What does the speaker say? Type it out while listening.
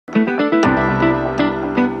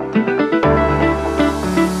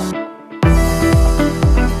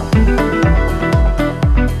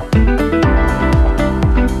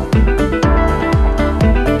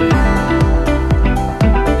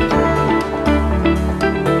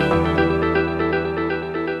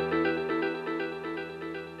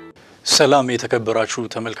ሰላም የተከበራችሁ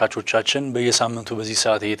ተመልካቾቻችን በየሳምንቱ በዚህ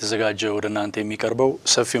ሰዓት እየተዘጋጀ ወደ እናንተ የሚቀርበው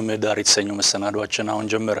ሰፊው ምህዳር የተሰኘው መሰናዷችን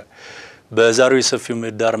አሁን ጀመረ። በዛሬው ሰፊው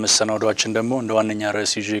ምህዳር መሰናዷችን ደግሞ እንደ ዋነኛ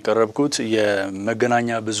ርዕስ ይዤ የቀረብኩት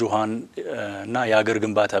የመገናኛ ብዙሃን እና የሀገር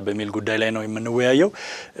ግንባታ በሚል ጉዳይ ላይ ነው የምንወያየው።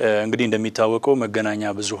 እንግዲህ እንደሚታወቀው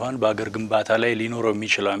መገናኛ ብዙሃን በሀገር ግንባታ ላይ ሊኖረው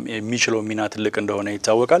የሚችለው ሚና ትልቅ እንደሆነ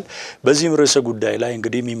ይታወቃል። በዚህም ርዕሰ ጉዳይ ላይ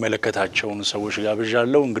እንግዲህ የሚመለከታቸውን ሰዎች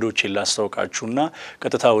ጋብዣለሁ። እንግዶችን ላስተዋውቃችሁና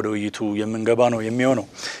ቀጥታ ወደ ውይይቱ የምንገባ ነው የሚሆነው።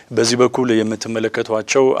 በዚህ በኩል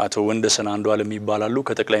የምትመለከቷቸው አቶ ወንደሰን አንዱዓለም ይባላሉ።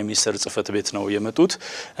 ከጠቅላይ ሚኒስትር ጽሕፈት ቤት ነው የመጡት።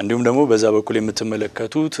 እንዲሁም ደግሞ በዛ በኩል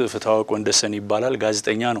የምትመለከቱት ፍትሐወቅ ወንደሰን ይባላል፣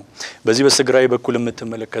 ጋዜጠኛ ነው። በዚህ በስተግራይ በኩል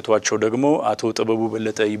የምትመለከቷቸው ደግሞ አቶ ጥበቡ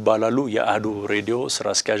በለጠ ይባላሉ፣ የአህዱ ሬዲዮ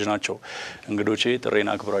ስራ አስኪያጅ ናቸው። እንግዶቼ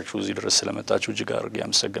ጥሬን አክብራችሁ እዚህ ድረስ ስለመጣችሁ እጅግ አድርጌ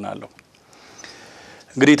አመሰግናለሁ።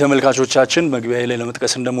 እንግዲህ ተመልካቾቻችን መግቢያ ላይ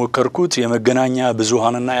ለመጥቀስ እንደሞከርኩት የመገናኛ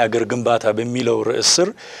ብዙሃንና የሀገር ግንባታ በሚለው ርዕስ ስር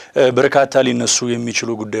በርካታ ሊነሱ የሚችሉ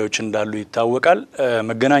ጉዳዮች እንዳሉ ይታወቃል።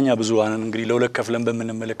 መገናኛ ብዙሃንን እንግዲህ ለሁለት ከፍለን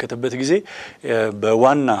በምንመለከትበት ጊዜ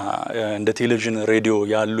በዋና እንደ ቴሌቪዥን፣ ሬዲዮ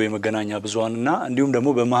ያሉ የመገናኛ ብዙሃንና እንዲሁም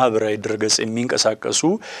ደግሞ በማህበራዊ ድረገጽ የሚንቀሳቀሱ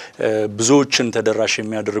ብዙዎችን ተደራሽ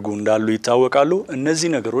የሚያደርጉ እንዳሉ ይታወቃሉ።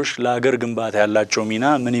 እነዚህ ነገሮች ለሀገር ግንባታ ያላቸው ሚና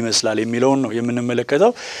ምን ይመስላል የሚለውን ነው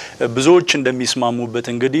የምንመለከተው። ብዙዎች እንደሚስማሙበት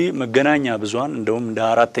እንግዲህ መገናኛ ብዙሃን እንደውም እንደ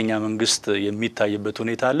አራተኛ መንግስት የሚታይበት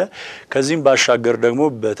ሁኔታ አለ። ከዚህም ባሻገር ደግሞ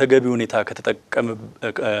በተገቢው ሁኔታ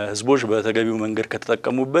ህዝቦች በተገቢው መንገድ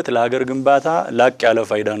ከተጠቀሙበት ለሀገር ግንባታ ላቅ ያለ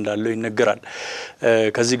ፋይዳ እንዳለው ይነገራል።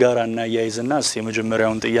 ከዚህ ጋር እናያይዝና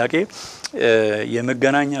የመጀመሪያውን ጥያቄ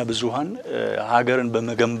የመገናኛ ብዙሃን ሀገርን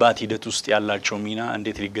በመገንባት ሂደት ውስጥ ያላቸው ሚና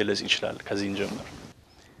እንዴት ሊገለጽ ይችላል? ከዚህ እንጀምር።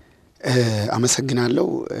 አመሰግናለሁ።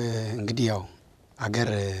 እንግዲህ ያው ሀገር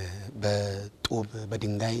በጡብ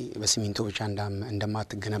በድንጋይ በሲሚንቶ ብቻ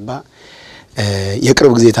እንደማትገነባ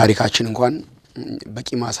የቅርብ ጊዜ ታሪካችን እንኳን በቂ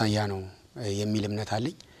ማሳያ ነው የሚል እምነት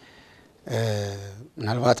አለኝ።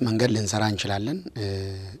 ምናልባት መንገድ ልንሰራ እንችላለን።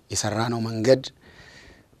 የሰራነው መንገድ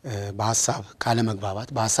በሐሳብ ካለ መግባባት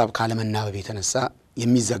በሐሳብ ካለ መናበብ የተነሳ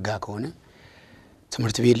የሚዘጋ ከሆነ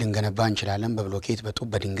ትምህርት ቤት ልንገነባ እንችላለን። በብሎኬት በጡብ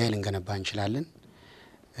በድንጋይ ልንገነባ እንችላለን።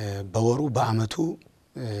 በወሩ በአመቱ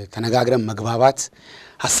ተነጋግረን መግባባት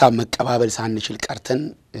ሐሳብ መቀባበል ሳንችል ቀርተን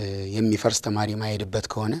የሚፈርስ ተማሪ ማይሄድበት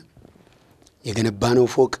ከሆነ የገነባነው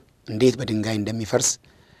ፎቅ እንዴት በድንጋይ እንደሚፈርስ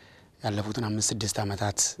ያለፉትን 5-6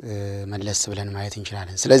 አመታት መለስ ብለን ማየት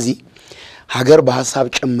እንችላለን። ስለዚህ ሀገር በሐሳብ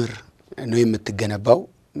ጭምር ነው የምትገነባው።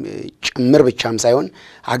 ጭምር ብቻም ሳይሆን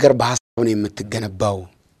ሀገር በሐሳብ ነው የምትገነባው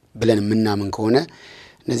ብለን ምናምን ከሆነ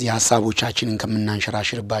እነዚህ ሐሳቦቻችንን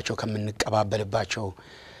ከምናንሸራሽርባቸው ከምንቀባበልባቸው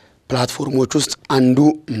ፕላትፎርሞች ውስጥ አንዱ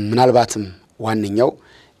ምናልባትም ዋነኛው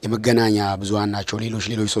የመገናኛ ብዙሃን ናቸው። ሌሎች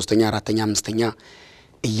ሶስተኛ፣ አራተኛ፣ አምስተኛ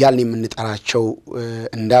እያልን የምንጠራቸው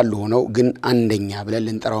እንዳሉ ሆነው ግን አንደኛ ብለን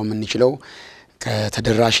ልንጠራው የምንችለው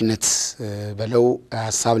ከተደራሽነት በለው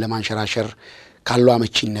ሐሳብ ለማንሸራሸር ካለው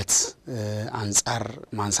አመቺነት አንፃር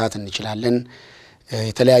ማንሳት እንችላለን።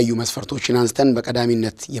 የተለያዩ መስፈርቶችን አንስተን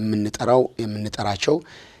በቀዳሚነት የምንጠራቸው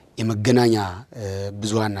የመገናኛ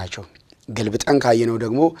ብዙሃን ናቸው። ገልብጠን ካየነው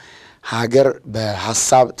ደግሞ ሀገር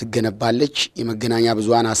በሐሳብ ትገነባለች። የመገናኛ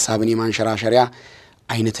ብዙሃን ሐሳብን የማንሸራሸሪያ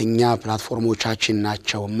አይነተኛ ፕላትፎርሞቻችን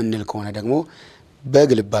ናቸው ምንል ከሆነ ደግሞ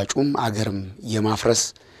በግልባጩም አገርም የማፍረስ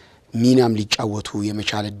ሚናም ሊጫወቱ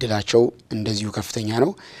የመቻል እድላቸው እንደዚሁ ከፍተኛ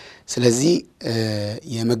ነው። ስለዚህ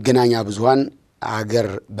የመገናኛ ብዙሃን አገር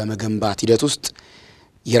በመገንባት ሂደት ውስጥ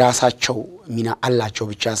የራሳቸው ሚና አላቸው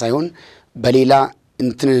ብቻ ሳይሆን በሌላ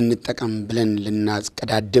እንትንን እንጠቀም ብለን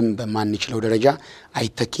ልናስቀዳድም በማንችለው ደረጃ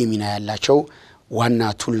አይተኪ ሚና ያላቸው ዋና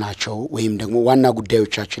ቱል ናቸው ወይም ደግሞ ዋና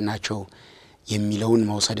ጉዳዮቻችን ናቸው የሚለውን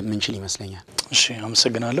መውሰድ የምንችል ይመስለኛል። እሺ፣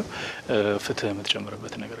 አመሰግናለሁ። ፍትህ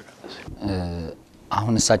የምትጨምርበት ነገር ካለ?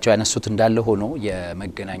 አሁን እሳቸው ያነሱት እንዳለ ሆኖ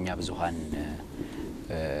የመገናኛ ብዙሃን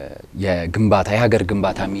የሀገር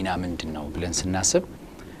ግንባታ ሚና ምንድነው ብለን ስናስብ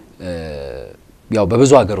ያው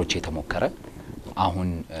በብዙ ሀገሮች የተሞከረ አሁን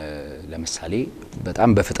ለምሳሌ በጣም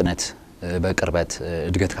በፍጥነት በቅርበት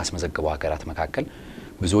እድገት ካስመዘገቡ ሀገራት መካከል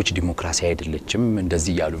ብዙዎች ዲሞክራሲ አይደለችም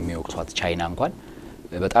እንደዚህ ያሉ የሚወቅሷት ቻይና እንኳን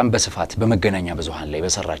በጣም በስፋት በመገናኛ ብዙሃን ላይ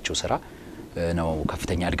በሰራቸው ስራ ነው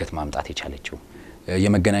ከፍተኛ እድገት ማምጣት የቻለችው።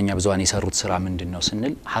 የመገናኛ ብዙሃን የሰሩት ስራ ምንድነው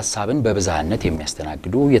ስንል ሐሳብን በብዛህነት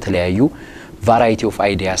የሚያስተናግዱ የተለያዩ ቫራይቲ ኦፍ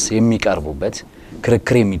አይዲያስ የሚቀርቡበት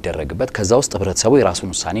ክርክር የሚደረግበት ከዛ ውስጥ ህብረተሰቡ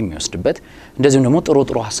የራሱን ውሳኔ የሚወስድበት እንደዚሁም ደግሞ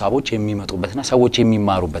ጥሩ ሐሳቦች የሚመጡበትና ሰዎች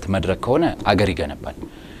የሚማሩበት መድረክ ከሆነ አገር ይገነባል፣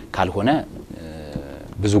 ካልሆነ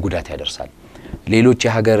ብዙ ጉዳት ያደርሳል። ሌሎች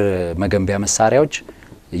የሀገር መገንቢያ መሳሪያዎች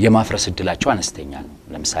የማፍረስ እድላቸው አነስተኛ ነው።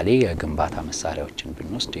 ለምሳሌ የግንባታ መሳሪያዎችን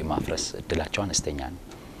ብንወስድ የማፍረስ እድላቸው አነስተኛ ነው።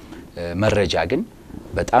 መረጃ ግን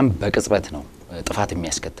በጣም በቅጽበት ነው ጥፋት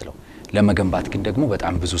የሚያስከትለው። ለመገንባት ግን ደግሞ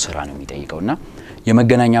በጣም ብዙ ስራ ነው የሚጠይቀውና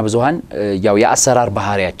የመገናኛ ብዙሃን ያው የአሰራር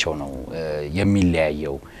ባህሪያቸው ነው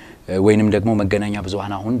የሚለያየው ወይንም ደግሞ መገናኛ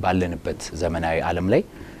ብዙሃን አሁን ባለንበት ዘመናዊ ዓለም ላይ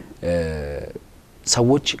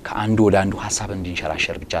ሰዎች ከአንዱ ወደ አንዱ ሐሳብ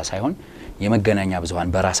እንዲንሸራሸር ብቻ ሳይሆን የመገናኛ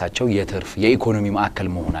ብዙሃን በራሳቸው የትርፍ የኢኮኖሚ ማዕከል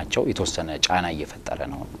መሆናቸው የተወሰነ ጫና እየፈጠረ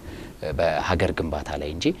ነው በሀገር ግንባታ ላይ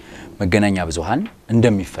እንጂ መገናኛ ብዙሃን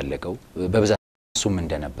እንደሚፈልገው በብዛት ሱም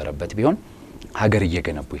እንደነበረበት ቢሆን ሀገር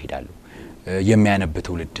እየገነቡ ይሄዳሉ የሚያነብ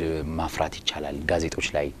ትውልድ ማፍራት ይቻላል ጋዜጦች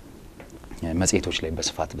ላይ መጽሔቶች ላይ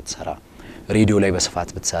በስፋት ብትሰራ ሬዲዮ ላይ በስፋት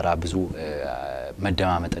ብትሰራ ብዙ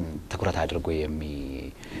መደማመጥን ትኩረት አድርጎ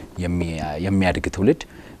የሚያድግ ትውልድ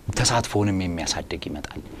ተሳትፎንም የሚያሳድግ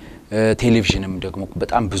ይመጣል ቴሌቪዥንም ደግሞ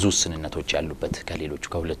በጣም ብዙ ስንነቶች ያሉበት ከሌሎቹ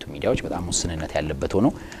ከሁለቱ ሚዲያዎች በጣም ስንነት ያለበት ሆኖ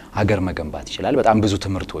ሀገር መገንባት ይችላል በጣም ብዙ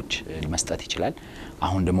ትምርቶች መስጠት ይችላል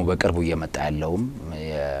አሁን ደግሞ በቅርቡ እየመጣ ያለውም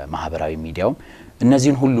የማህበራዊ ሚዲያው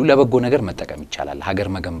እነዚህን ሁሉ ለበጎ ነገር መጠቀም ይቻላል ሀገር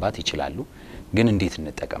መገንባት ይችላሉ ግን እንዴት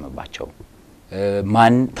እንጠቀምባቸው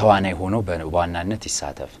ማን ተዋናይ ሆኖ በዋናነት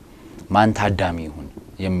ይሳተፍ ማን ታዳሚ ይሁን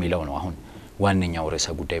የሚለው ነው አሁን ዋንኛው ርዕሰ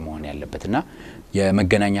ጉዳይ መሆን ያለበትና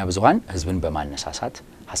የመገናኛ ብዙሃን ህዝብን በማነሳሳት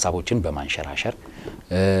ሐሳቦችን በማንሸራሸር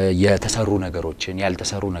የተሰሩ ነገሮችን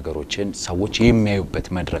ያልተሰሩ ነገሮችን ሰዎች የሚያዩበት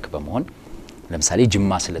መድረክ በመሆን ለምሳሌ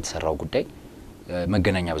ጅማ ስለተሰራው ጉዳይ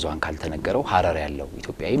መገናኛ ብዙሃን ካልተነገረው ሐረር ያለው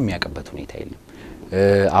ኢትዮጵያዊ የሚያቀበት ሁኔታ የለም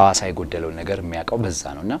አዋሳ የጎደለው ነገር የሚያቀው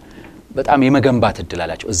በዛ ነውና በጣም የመገንባት እድል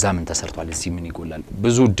አላቸው እዛ ምን ተሰርቷል እዚህ ምን ይጎላል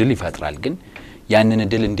ብዙ እድል ይፈጥራል ግን ያንን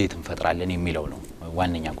እድል እንዴት እንፈጥራለን የሚለው ነው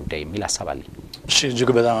ዋንኛ ጉዳይ የሚል አሳባለኝ እሺ እጅግ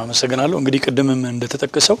በጣም አመሰግናለሁ እንግዲህ ቀደምም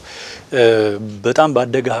እንደተጠቀሰው በጣም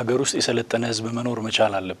ባደገ ሀገር ውስጥ የሰለጠነ ህዝብ መኖር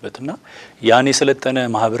መቻል አለበትና ያን የሰለጠነ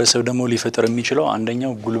ማህበረሰብ ደግሞ ሊፈጥር የሚችለው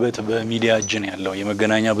አንደኛው ጉልበት በሚዲያ እጅ ነው ያለው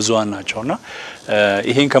የመገናኛ ብዙሃን ናቸውና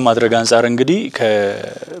ይሄን ከማድረግ አንፃር እንግዲህ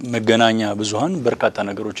ከመገናኛ ብዙሃን በርካታ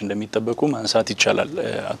ነገሮች እንደሚጠበቁ ማንሳት ይቻላል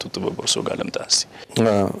አቶ ጥበቦርሶ ጋር ለምጣስ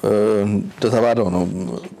ተተባለው ነው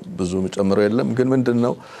ብዙ መጨመር የለም ግን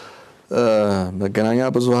ምንድነው መገናኛ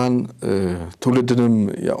ብዙሃን ትውልድንም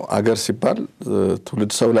ያው አገር ሲባል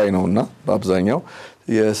ትውልድ ሰው ላይ ነውና በአብዛኛው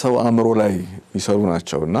የሰው አእምሮ ላይ ይሰሩ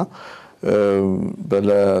ናቸውና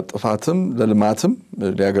በለጥፋትም ለልማትም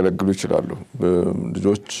ሊያገለግሉ ይችላሉ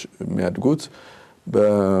ልጆች የሚያድጉት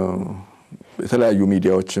በተለያዩ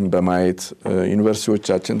ሚዲያዎችን በማየት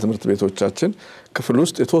ዩኒቨርሲቲዎቻችን ትምህርት ቤቶቻችን ክፍል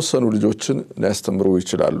ውስጥ የተወሰኑ ልጆችን ሊያስተምሩ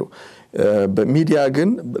ይችላሉ በሚዲያ ግን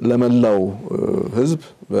ለመላው ህዝብ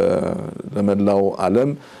ለመላው ዓለም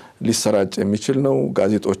ሊሰራጭ የሚችል ነው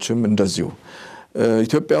ጋዜጦችም እንደዚሁ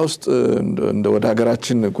ኢትዮጵያ ውስጥ እንደ ወደ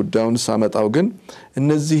ሀገራችን ጉዳዩን ሳመጣው ግን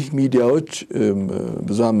እነዚህ ሚዲያዎች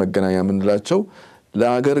ብዙሃን መገናኛ ምንላቸው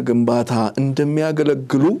ለሀገር ግንባታ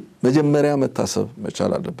እንደሚያገለግሉ መጀመሪያ መታሰብ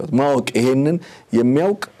መቻል አለበት ማወቅ ይሄንን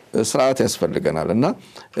የሚያውቅ ስርዓት ያስፈልገናልና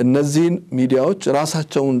እነዚህን ሚዲያዎች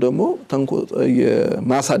ራሳቸውን ደግሞ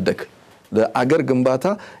ማሳደግ ለአገር ግንባታ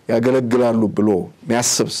ያገለግላሉ ብሎ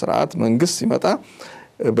የሚያስብ ስርዓት መንግስት ሲመጣ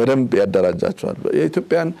በደንብ ያደራጃቸዋል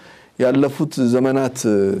የኢትዮጵያን ያለፉት ዘመናት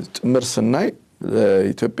ጭምር ስናይ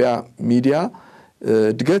ኢትዮጵያ ሚዲያ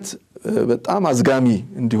እድገት በጣም አዝጋሚ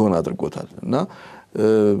እንዲሆን አድርጎታል እና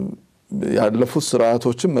ያለፉት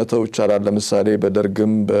ስርዓቶችም መተው ይቻላል ለምሳሌ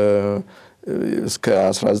በደርግም እስከ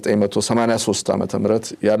 1983 ዓመተ ምህረት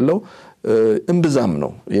ያለው እንብዛም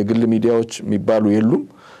ነው የግል ሚዲያዎች የሚባሉ የሉም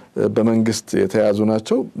በመንግስት የተያዙ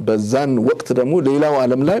ናቸው በዛን ወቅት ደግሞ ሌላው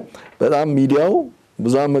ዓለም ላይ በጣም ሚዲያው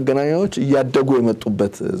ብዙሃን መገናኛዎች እያደጉ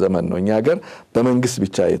የመጡበት ዘመን ነው እኛ ሀገር በመንግስት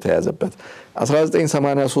ብቻ የተያዘበት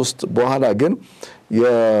 1983 በኋላ ግን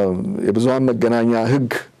የብዙሃን መገናኛ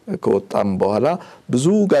ህግ ከወጣም በኋላ ብዙ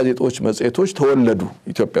ጋዜጦች መጽሔቶች ተወለዱ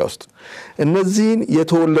ኢትዮጵያ ውስጥ እነዚህን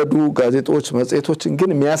የተወለዱ ጋዜጦች መጽሔቶችን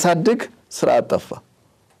ግን የሚያሳድግ ስርዓት ጠፋ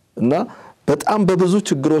እና በጣም በብዙ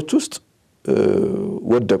ችግሮች ውስጥ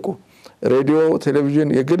ወደቁ ሬዲዮ ቴሌቪዥን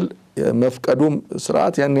የግል መፍቀዱም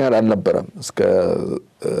ስርዓት ያን ያህል አልነበረም እስከ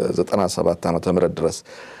 97 ዓመተ ምህረት ድረስ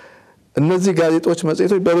እነዚህ ጋዜጦች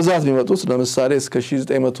መጽሔቶች በብዛት ቢመጡት ለምሳሌ እስከ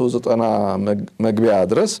 1990 መግቢያ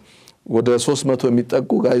ድረስ ወደ 300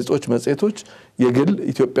 የሚጠጉ ጋዜጦች መጽሔቶች የግል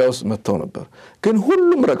ኢትዮጵያ ውስጥ መጥተው ነበር ግን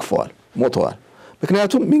ሁሉም ረግፈዋል ሞተዋል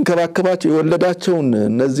ምክንያቱም ሚንከባከባቸው የወለዳቸውን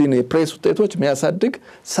እነዚህን የፕሬስ ውጤቶች የሚያሳድግ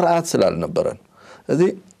ስርዓት ስላልነበረን ስለዚህ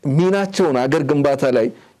ሚናቸውን አገር ግንባታ ላይ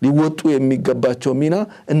ሊወጡ የሚገባቸው ሚና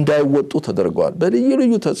እንዳይወጡ ተደርገዋል በልዩ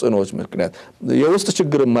ልዩ ተጽዕኖዎች ምክንያት የውስጥ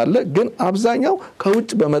ችግርም አለ ግን አብዛኛው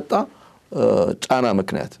ከውጭ በመጣ ጫና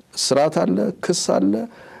ምክንያት ስርዓት አለ ክስ አለ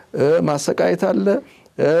ማሰቃየት አለ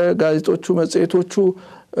ጋዜጦቹ መጽሔቶቹ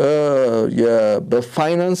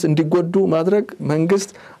በፋይናንስ እንዲጎዱ ማድረግ መንግስት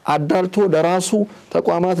አዳልቶ ለራሱ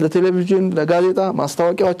ተቋማት ለቴሌቪዥን ለጋዜጣ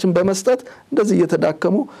ማስታወቂያዎችን በመስጠት እንደዚህ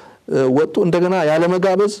እየተዳከሙ ወጡ እንደገና ያለ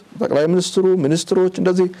መጋበዝ ጠቅላይ ሚኒስትሩ ሚኒስትሮች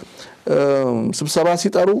እንደዚህ ስብሰባ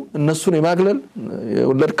ሲጠሩ እነሱን የማግለል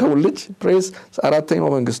የወለድከው ልጅ ፕሬስ አራተኛው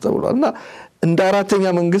መንግስት ተብሏልና እንደ አራተኛ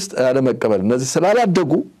መንግስት ያለ መቀበል እነዚህ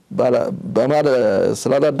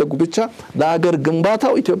ስላላደጉ ብቻ ለሀገር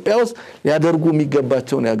ግንባታው ኢትዮጵያ ውስጥ ያደርጉ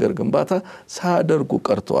የሚገባቸውን የሀገር ግንባታ ሳያደርጉ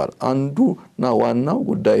ቀርተዋል አንዱና ዋናው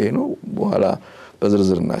ጉዳይ ነው በኋላ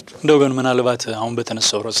በዝርዝር ናቸው እንደው ግን ምናልባት አሁን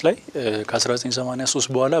በተነሳው ርዕስ ላይ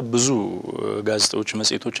ከ1983 በኋላ ብዙ ጋዜጦች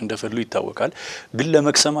መጽሔቶች እንደፈሉ ይታወቃል ግን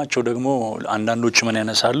ለመክሰማቸው ደግሞ አንዳንዶች ምን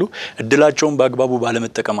ያነሳሉ እድላቸውን በአግባቡ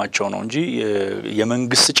ባለመጠቀማቸው ነው እንጂ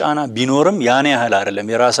የመንግስት ጫና ቢኖርም ያኔ ያህል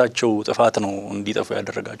አይደለም የራሳቸው ጥፋት ነው እንዲጠፉ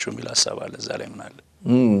ያደረጋቸው የሚል ሐሳብ አለ እዛ ላይ ምን አለ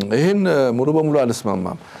ይሄን ሙሉ በሙሉ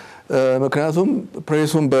አልስማማም ምክንያቱም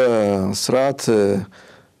ፕሬሱን በስርዓት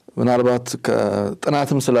ምናልባት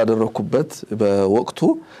ከጥናትም ስላደረኩበት በወቅቱ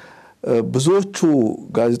ብዙዎቹ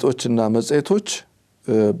ጋዜጦችና መጽሔቶች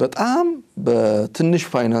በጣም በትንሽ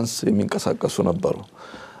ፋይናንስ የሚንቀሳቀሱ ነበሩ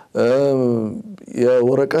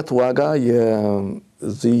የወረቀት ዋጋ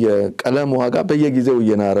የዚህ የቀለም ዋጋ በየጊዜው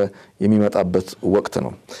እየናረ የሚመጣበት ወቅት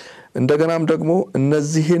ነው እንደገናም ደግሞ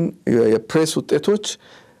እነዚህን የፕሬስ ውጤቶች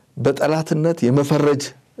በጠላትነት የመፈረጅ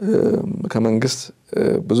ከመንግስት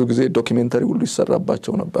ብዙ ጊዜ ዶክመንተሪ ሁሉ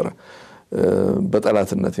ይሰራባቸው ነበር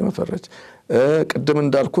በጠላትነት የመፈረጅ ቅድም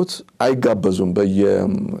እንዳልኩት አይጋበዙም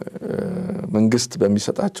በየመንግስት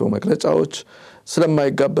በሚሰጣቸው መግለጫዎች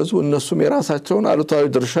ስለማይጋበዙ እነሱም የራሳቸውን አሉታዊ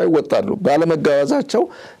ድርሻ ይወጣሉ ባለመጋበዛቸው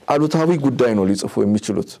አሉታዊ ጉዳይ ነው ሊጽፉ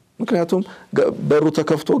የሚችሉት ምክንያቱም በሩ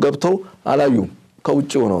ተከፍቶ ገብተው አላዩም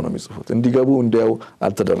ከውጭ ሆነው ነው የሚጽፉት እንዲገቡ እንዲያው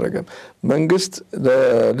አልተደረገም መንግስት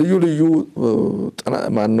ልዩ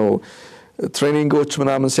ማነው ትሬኒንጎች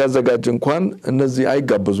ምናምን ሲያዘጋጅ እንኳን እነዚህ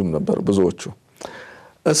አይጋበዙም ነበር ብዙዎቹ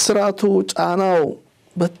እስራቱ ጫናው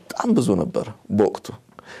በጣም ብዙ ነበር በወቅቱ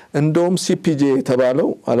እንደውም ሲፒጄ ተባለው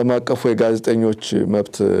ዓለም አቀፉ የጋዜጠኞች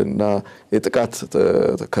መብትና የጥቃት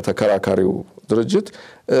ከተከራካሪው ድርጅት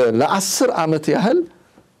ለ10 ዓመት ያህል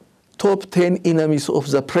ቶፕ 10 enemies of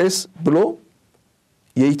the press ብሎ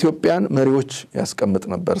የኢትዮጵያን መሪዎች ያስቀምጥ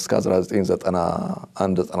ነበር እስከ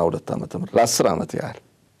 1991-92 ዓመተ ምህረት ለ10 ዓመት ያህል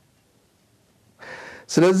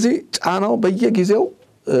ስለዚህ ጫናው በየጊዜው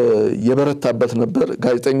የበረታበት ነበር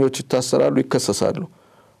ጋዜጠኞች ይታሰራሉ ይከሰሳሉ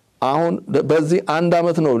አሁን በዚህ አንድ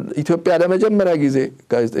ዓመት ነው ኢትዮጵያ ለመጀመሪያ ጊዜ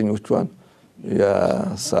ጋዜጠኞቿን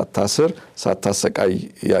ሳታሰቃይ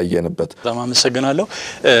ያየንበት በጣም አመሰግናለሁ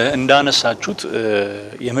እንዳነሳችሁት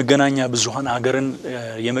የመገናኛ ብዙሃን ሀገርን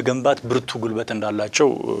የመገንባት ብርቱ ጉልበት እንዳላቸው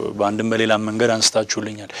በአንድም በሌላ መንገድ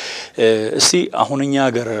አንስታችሁልኛል እስቲ አሁንኛ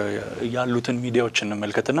ሀገር ያሉትን ሚዲያዎች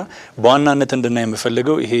እንመልከትና በዋናነት እንድናይ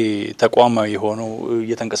የምፈልገው ይሄ ተቋማዊ ሆነው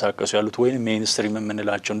እየተንቀሳቀሱ ያሉት ወይንም ሜይንስትሪም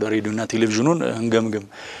የምንላቸው እንደ ሬዲዮና ቴሌቪዥኑን እንገምግም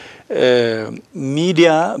ሚዲያ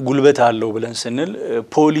ጉልበት አለው ብለን ስንል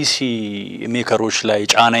ፖሊሲ ሜከሮች ላይ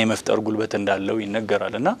ጫና የመፍጠር ጉልበት እንዳለው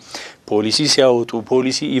ይነገራልና ፖሊሲ ሲያወጡ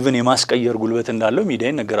ፖሊሲ ኢቭን የማስቀየር ጉልበት እንዳለው ሚዲያ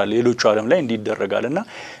ይነገራል ሌሎች ዓለም ላይ እንዲደረጋልና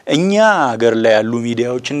እኛ ሀገር ላይ ያሉ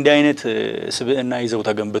ሚዲያዎች እንዲህ አይነት ስብዕና ይዘው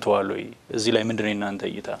ተገንብተዋል ወይ እዚህ ላይ ምንድነው እናንተ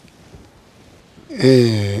እይታ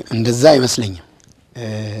እንደዛ አይመስልኝም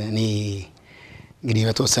እኔ እንግዲህ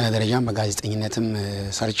በተወሰነ ደረጃ በጋዜጠኝነትም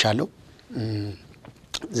ሰርቻለሁ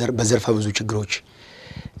በዘርፈ ብዙ ችግሮች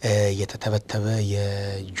የተተበተበ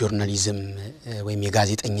የጆርናሊዝም ወይም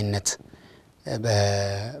የጋዜጠኝነት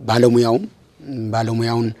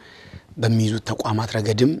ባለሙያውን በሚይዙት ተቋማት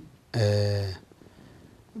ረገድም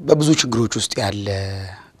በብዙ ችግሮች ውስጥ ያለ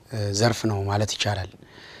ዘርፍ ነው ማለት ይቻላል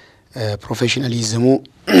ፕሮፌሽናሊዝሙ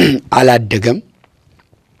አላደገም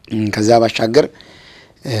ከዛ ባሻገር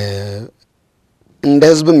እንደ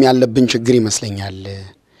ህዝብም ያለብን ችግር ይመስለኛል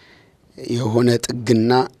የሆነ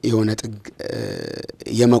ጥግና የሆነ ጥግ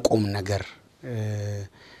የመቆም ነገር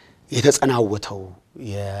የተጸናወተው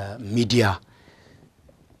የሚዲያ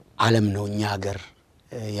ዓለም ነው እኛ ሀገር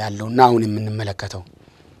ያለውና አሁን የምንመለከተው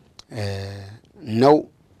ነው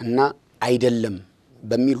እና አይደለም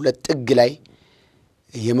በሚል ሁለት ጥግ ላይ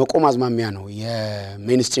የመቆም አዝማሚያ ነው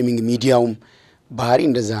የሜይንስትሪሚንግ ሚዲያውም ባህሪ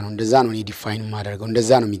እንደዛ ነው ዲፋይን ማድረገው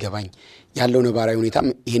እንደዛ ነው የሚገባኝ ያለው ነባራዊ ሁኔታ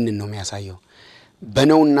ይሄንን ነው የሚያሳየው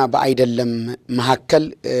በነውና በአይደለም መሐከል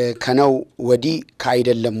ከነው ወዲ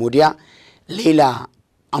ከአይደለም ወዲያ ሌላ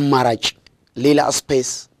አማራጭ ሌላ ስፔስ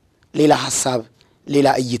ሌላ ሐሳብ ሌላ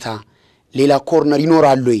እይታ ሌላ ኮርነር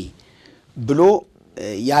ይኖራል ወይ ብሎ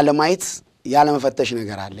ያለ ማየት ያለ መፈተሽ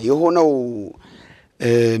ነገር አለ የሆነው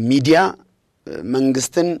ሚዲያ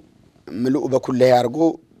መንግስትን ምሉእ በኩል ላይ አርጎ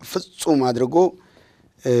ፍጹም አድርጎ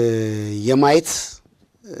የማየት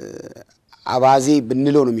አባዜ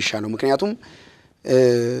ብንለው ነው የሚሻለው ምክንያቱም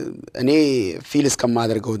እኔ ፊል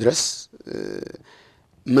እስከማደርገው ድረስ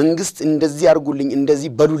መንግስት እንደዚህ አርጉልኝ እንደዚህ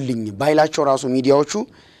በሉልኝ ባይላቸው ራሱ ሚዲያዎቹ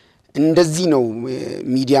እንደዚህ ነው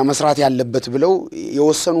ሚዲያ መስራት ያለበት ብለው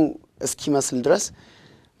የወሰኑ እስኪመስል ድረስ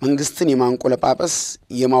መንግስትን የማንቆለጳጳስ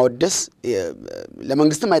የማወደስ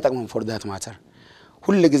ለመንግስትም አይጠቅምም for that matter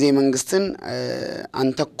ሁሉ ጊዜ መንግስትን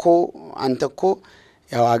አንተኮ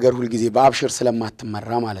ያው ሀገር ሁሉ ጊዜ በአብሽር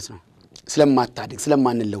ስለማትመራ ማለት ነው ስለማታድግ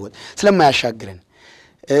ስለማንለወጥ ስለማያሻግረን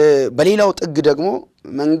በሌላው ጥግ ደግሞ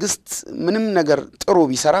መንግስት ምንም ነገር ጥሩ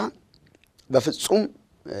ቢሰራ በፍጹም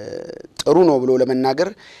ጥሩ ነው ብሎ ለመናገር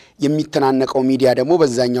የሚተናነቀው ሚዲያ ደግሞ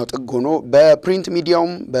በዛኛው ጥግ ሆኖ በፕሪንት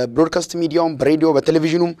ሚዲያውም በብሮድካስት ሚዲያውም በሬዲዮ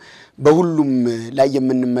በቴሌቪዥኑም በሁሉም ላይ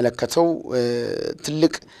የምንመለከተው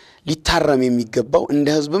ትልቅ ሊታረም የሚገባው እንደ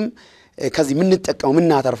ህዝብም ከዚህ ምን ተጠቀመው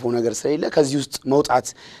ምን አተርፈው ነገር ስለሌለ ከዚህ ውስጥ መውጣት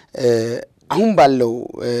አሁን ባለው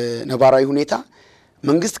ነባራዊ ሁኔታ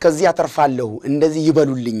መንግስት ከዚህ አተርፋለሁ እንደዚህ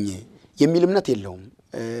ይበሉልኝ የሚል እምነት የለውም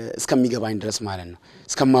እስከሚገባኝ ድረስ ማለት ነው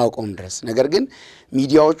እስከማውቀውም ድረስ ነገር ግን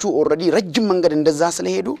ሚዲያዎቹ ኦሬዲ ረጅም መንገድ እንደዛ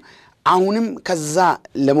ስለሄዱ አሁንም ከዛ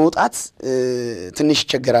ለመውጣት ትንሽ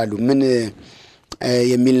ይቸገራሉ ምን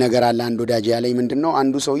የሚል ነገር አለ አንድ ወዳጅ ያለኝ ምንድነው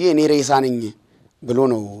አንዱ ሰውዬ እኔ ሬሳ ነኝ ብሎ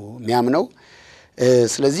ነው የሚያምነው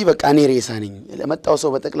ስለዚህ በቃ እኔ ሬሳ ነኝ ለመጣው ሰው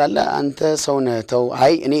በጠቅላላ አንተ ሰው ነህ ተው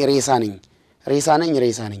አይ እኔ ሬሳ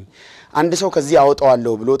ነኝ አንድ ሰው ከዚህ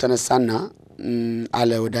አወጣዋለሁ ብሎ ተነሳና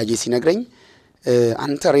አለ ወዳጄ ሲነግረኝ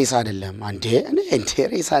አንተ ሬሳ አይደለም አንዴ እኔ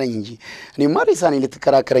ሬሳ ነኝ እንጂ እኔማ ሬሳ ነኝ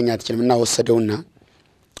ልትከራከረኝ አትችልም እና ወሰደውና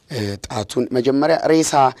ጣቱን መጀመሪያ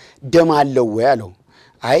ሬሳ ደም አለው ወይ አለው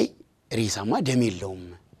አይ ሬሳማ ደም የለውም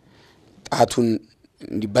ጣቱን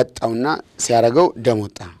እንዲበጣውና ሲያረጋው ደም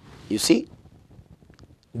ወጣ you see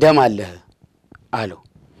ደም አለ አለው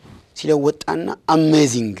ሲለወጣና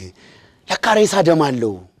አሜዚንግ ለካ ሬሳ ደም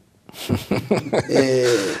አለው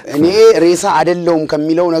እኔ ሬሳ አይደለም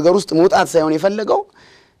ከሚለው ነገር ውስጥ መውጣት ሳይሆን የፈለገው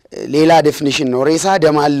ሌላ ዴፊኒሽን ነው ሬሳ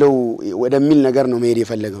ደም አለው ወደሚል ነገር ነው መሄድ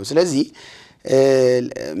የፈለገው ስለዚህ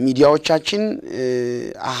ሚዲያዎቻችን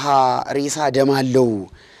አሃ ሬሳ ደም አለው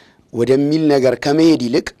ወደሚል ነገር ከመሄድ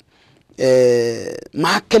ይልቅ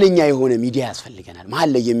ማከለኛ የሆነ ሚዲያ ያስፈልገናል መሐል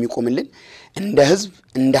ላይ የሚቆምልን እንደ ህዝብ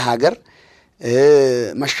እንደ ሀገር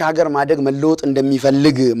መሻገር ማደግ መለወጥ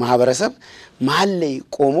እንደሚፈልግ ማህበረሰብ መሐል ላይ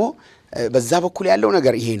ቆሞ በዛ በኩል ያለው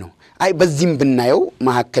ነገር ይሄ ነው አይ በዚህም ብናየው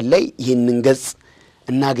ማከለ ላይ ይሄንን ገጽ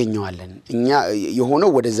እናገኘዋለን እኛ የሆነው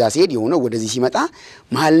ወደዛ ሲሄድ የሆነው ወደዚህ ሲመጣ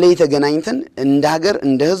መሐል ላይ ተገናኝተን እንደ ሀገር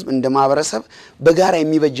እንደ ህዝብ እንደ ማህበረሰብ በጋራ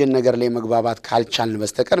የሚበጀን ነገር ላይ መግባባት ካልቻልን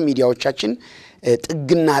በስተቀር ሚዲያዎቻችን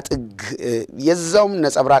ጥግና ጥግ የዛውም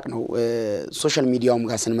ነጸብራቅ ነው ሶሻል ሚዲያውም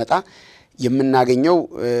ጋር ስንመጣ የምናገኘው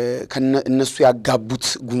ከነሱ ያጋቡት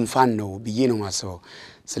ጉንፋን ነው ብዬ ነው ማሰበው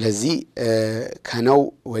ስለዚህ ከነው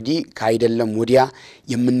ወዲ ካይደለም ወዲያ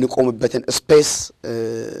የምንቆምበትን ስፔስ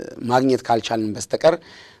ማግኘት ካልቻልን በስተቀር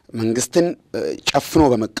መንግስትን ጨፍኖ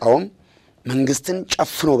በመቃወም መንግስትን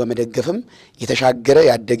ጨፍኖ በመደገፍም የተሻገረ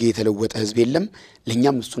ያደገ የተለወጠ ህዝብ የለም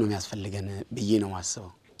ለኛም እሱ ነው የሚያስፈልገን ብዬ ነው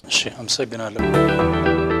ማሰበው እሺ አመሰግናለሁ